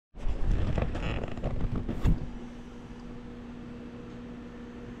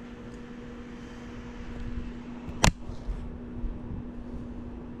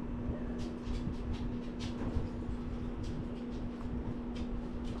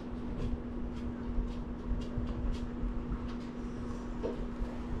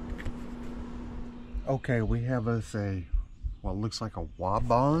Okay, we have us what looks like a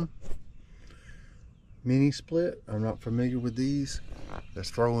Wabon mini split. I'm not familiar with these. That's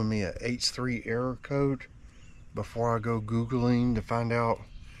throwing me a H3 error code before I go Googling to find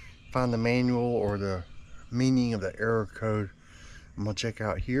the manual or the meaning of the error code. I'm gonna check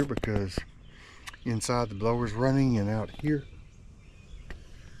out here because inside the blower's running, and out here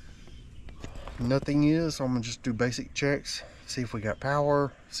nothing is. So I'm gonna just do basic checks, see if we got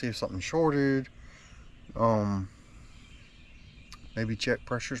power, see if something's shorted, maybe check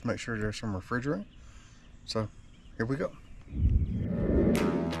pressures, make sure there's some refrigerant. So here we go.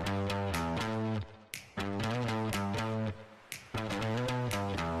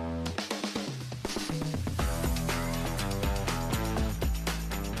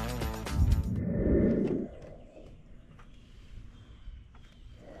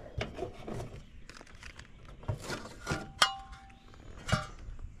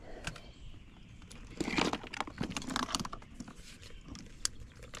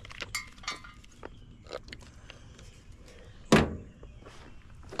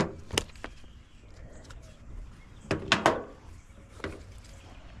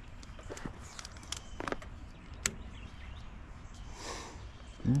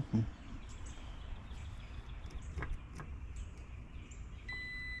 Mm-hmm.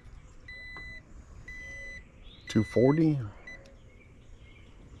 240.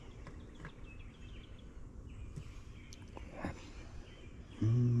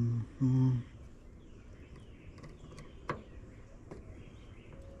 Mm-hmm.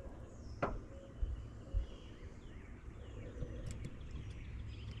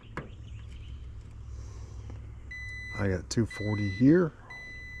 I got 240 here.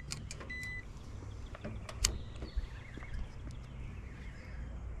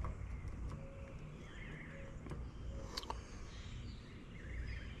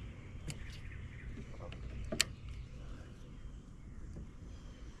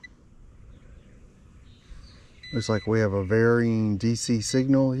 Looks like we have a varying DC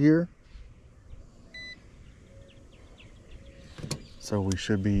signal here. So we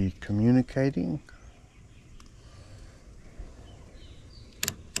should be communicating.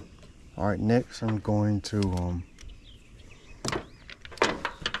 All right, next I'm going to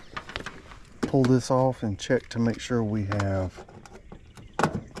pull this off and check to make sure we have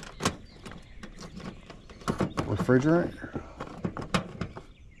refrigerant.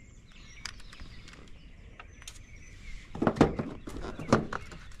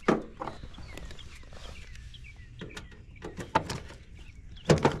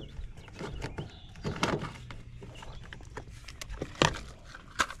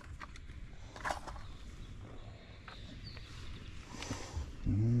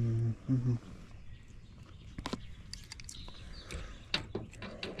 Mm-hmm.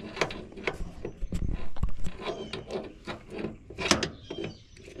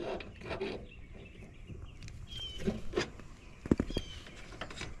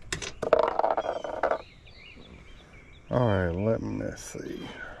 All right, let me see.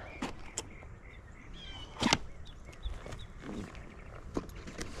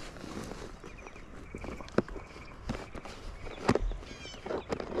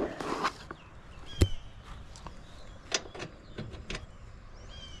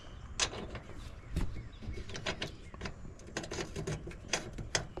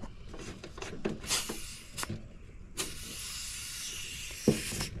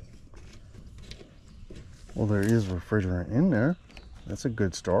 Well, there is refrigerant in there. That's a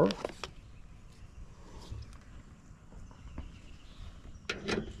good start.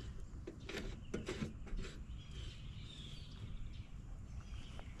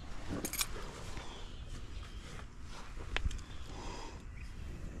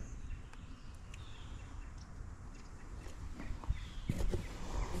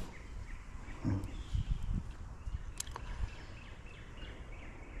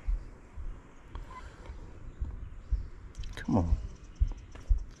 Come on.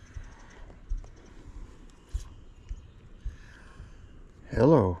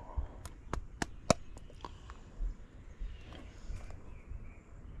 Hello.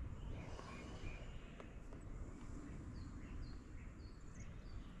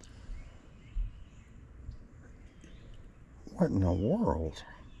 What in the world?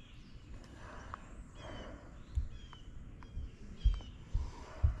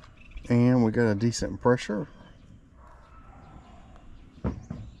 And we got a decent pressure.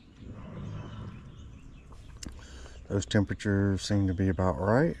 Those temperatures seem to be about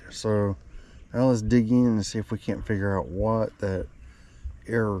right. So now let's dig in and see if we can't figure out what that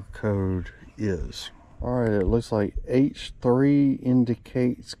error code is. All right, it looks like H3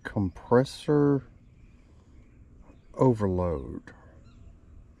 indicates compressor overload.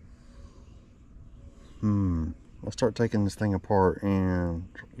 Let's start taking this thing apart and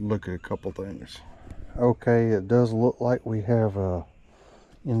look at a couple things. Okay, it does look like we have a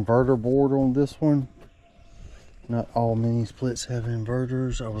inverter board on this one. Not all mini splits have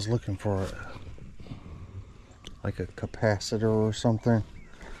inverters. I was looking for like a capacitor or something.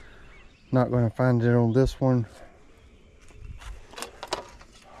 Not going to find it on this one.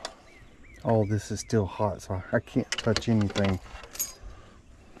 All this is still hot, so I can't touch anything.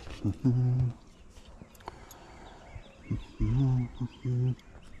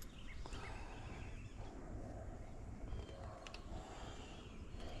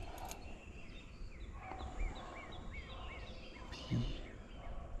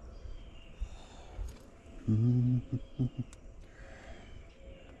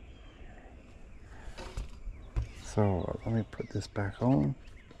 So let me put this back on.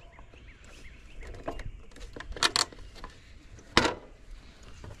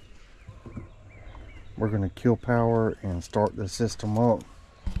 We're going to kill power and start the system up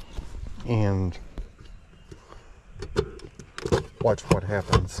and watch what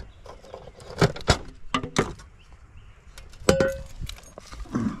happens.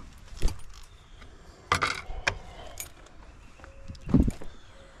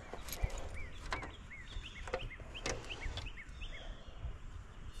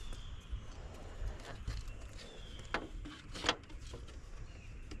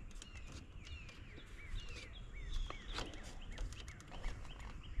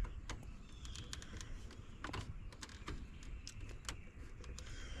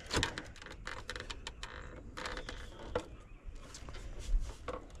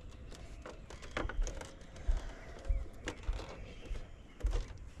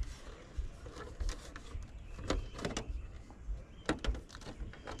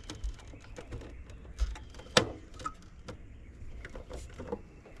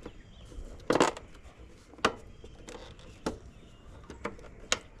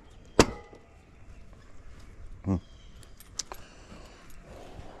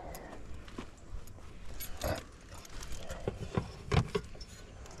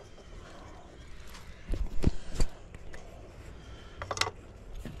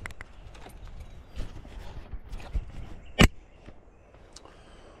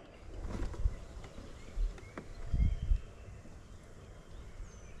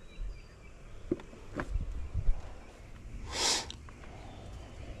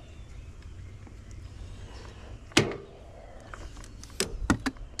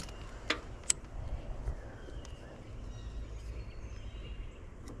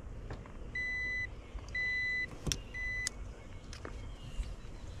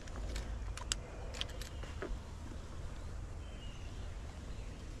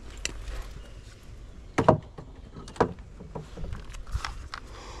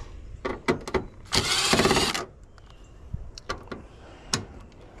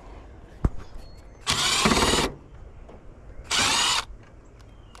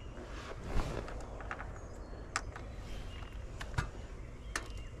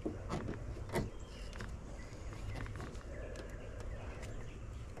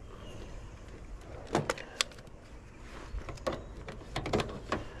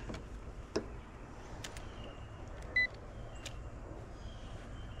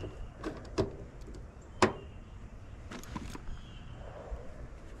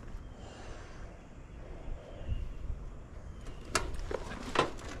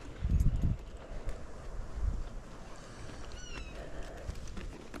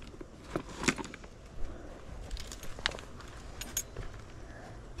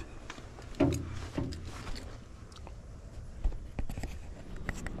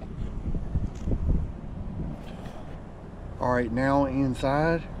 Alright, now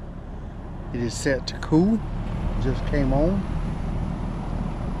inside it is set to cool. Just came on.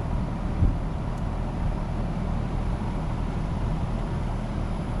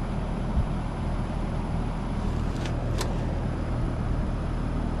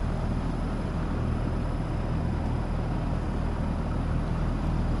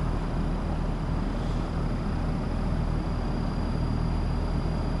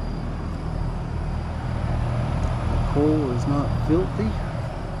 Coil is not filthy.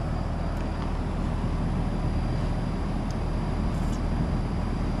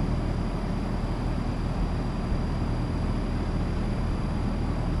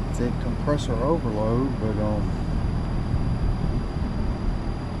 It's a compressor overload, but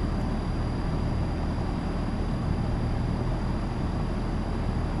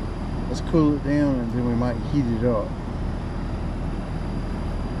let's cool it down and then we might heat it up.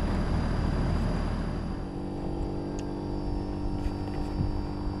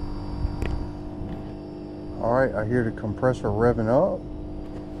 Alright, I hear the compressor revving up.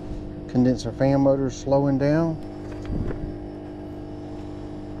 Condenser fan motor slowing down.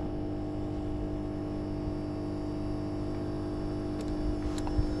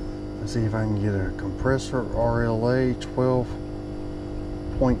 Let's see if I can get a compressor RLA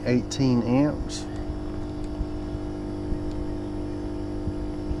 12.18 amps.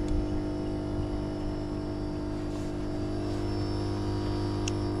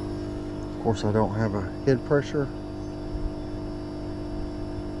 Of course, I don't have a head pressure.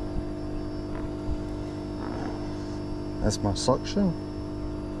 That's my suction.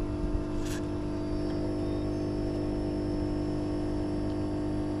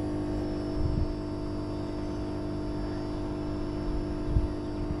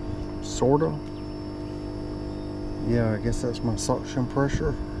 Sorta. Yeah, I guess that's my suction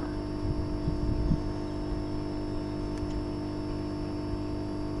pressure.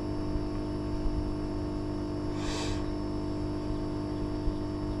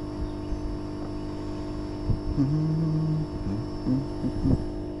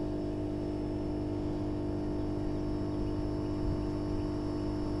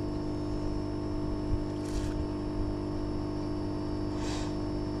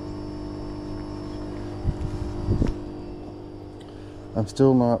 I'm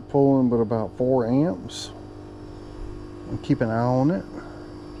still not pulling but about 4 amps. I'll keep an eye on it.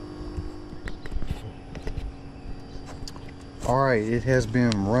 Alright, it has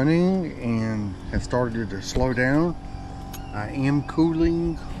been running and has started to slow down. I am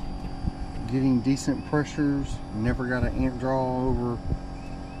cooling, getting decent pressures. Never got an amp draw over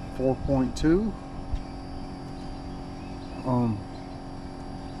 4.2.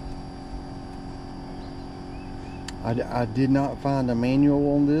 I did not find a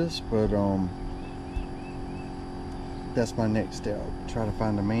manual on this, but that's my next step. Try to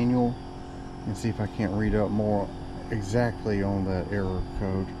find a manual and see if I can't read up more exactly on that error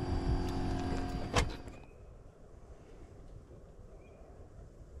code.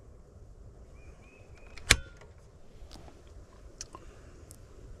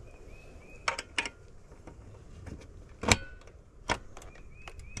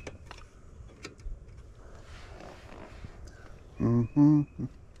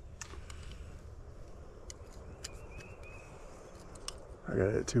 I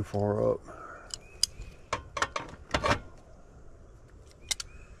got it too far up.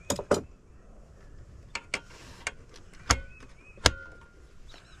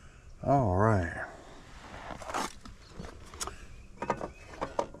 All right.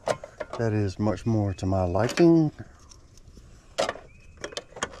 That is much more to my liking.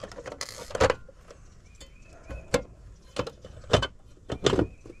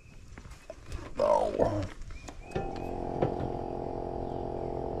 Oh.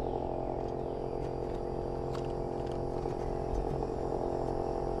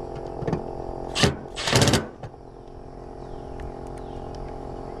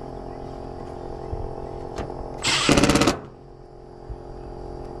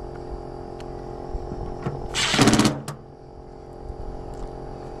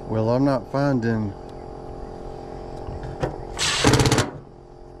 Well, I'm not finding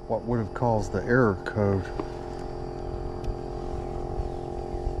what would have caused the error code.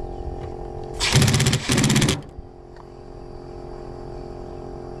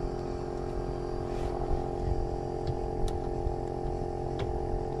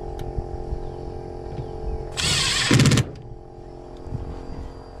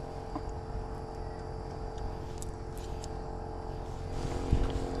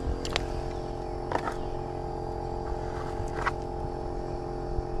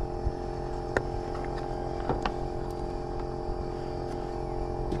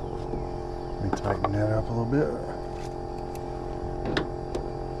 Tighten that up a little bit.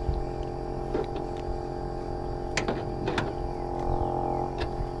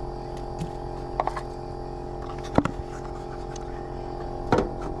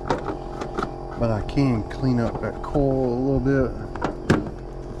 But I can clean up that coil a little bit.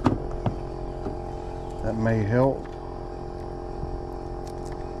 That may help.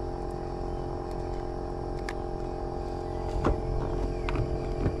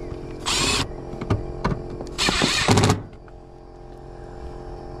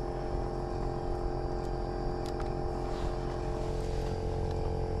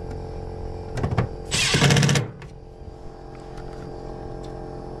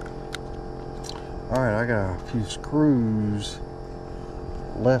 Alright, I got a few screws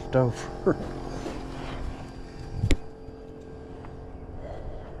left over.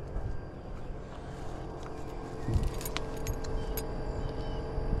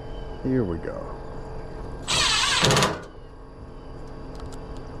 Here we go.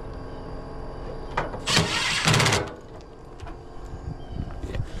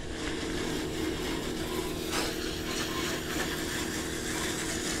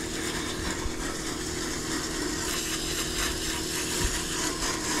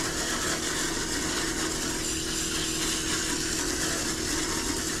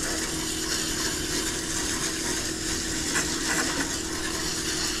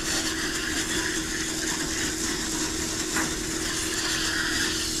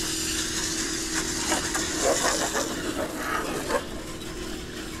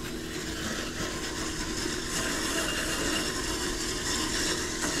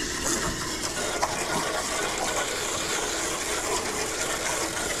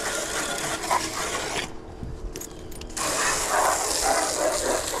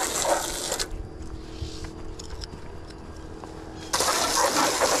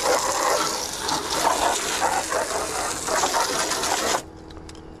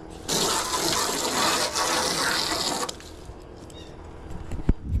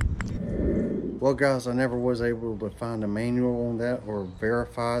 Well, guys, I never was able to find a manual on that or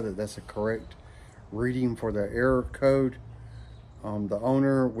verify that that's a correct reading for the error code. The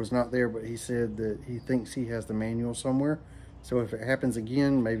owner was not there, but he said that he thinks he has the manual somewhere. So if it happens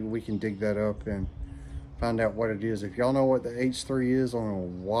again, maybe we can dig that up and find out what it is. If y'all know what the H3 is on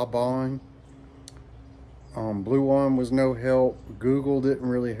a Wabon, Blue One was no help. Google didn't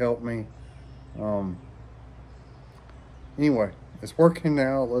really help me. Anyway, it's working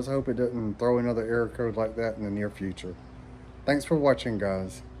now. Let's hope it doesn't throw another error code like that in the near future. Thanks for watching,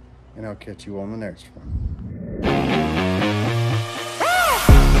 guys, and I'll catch you on the next one.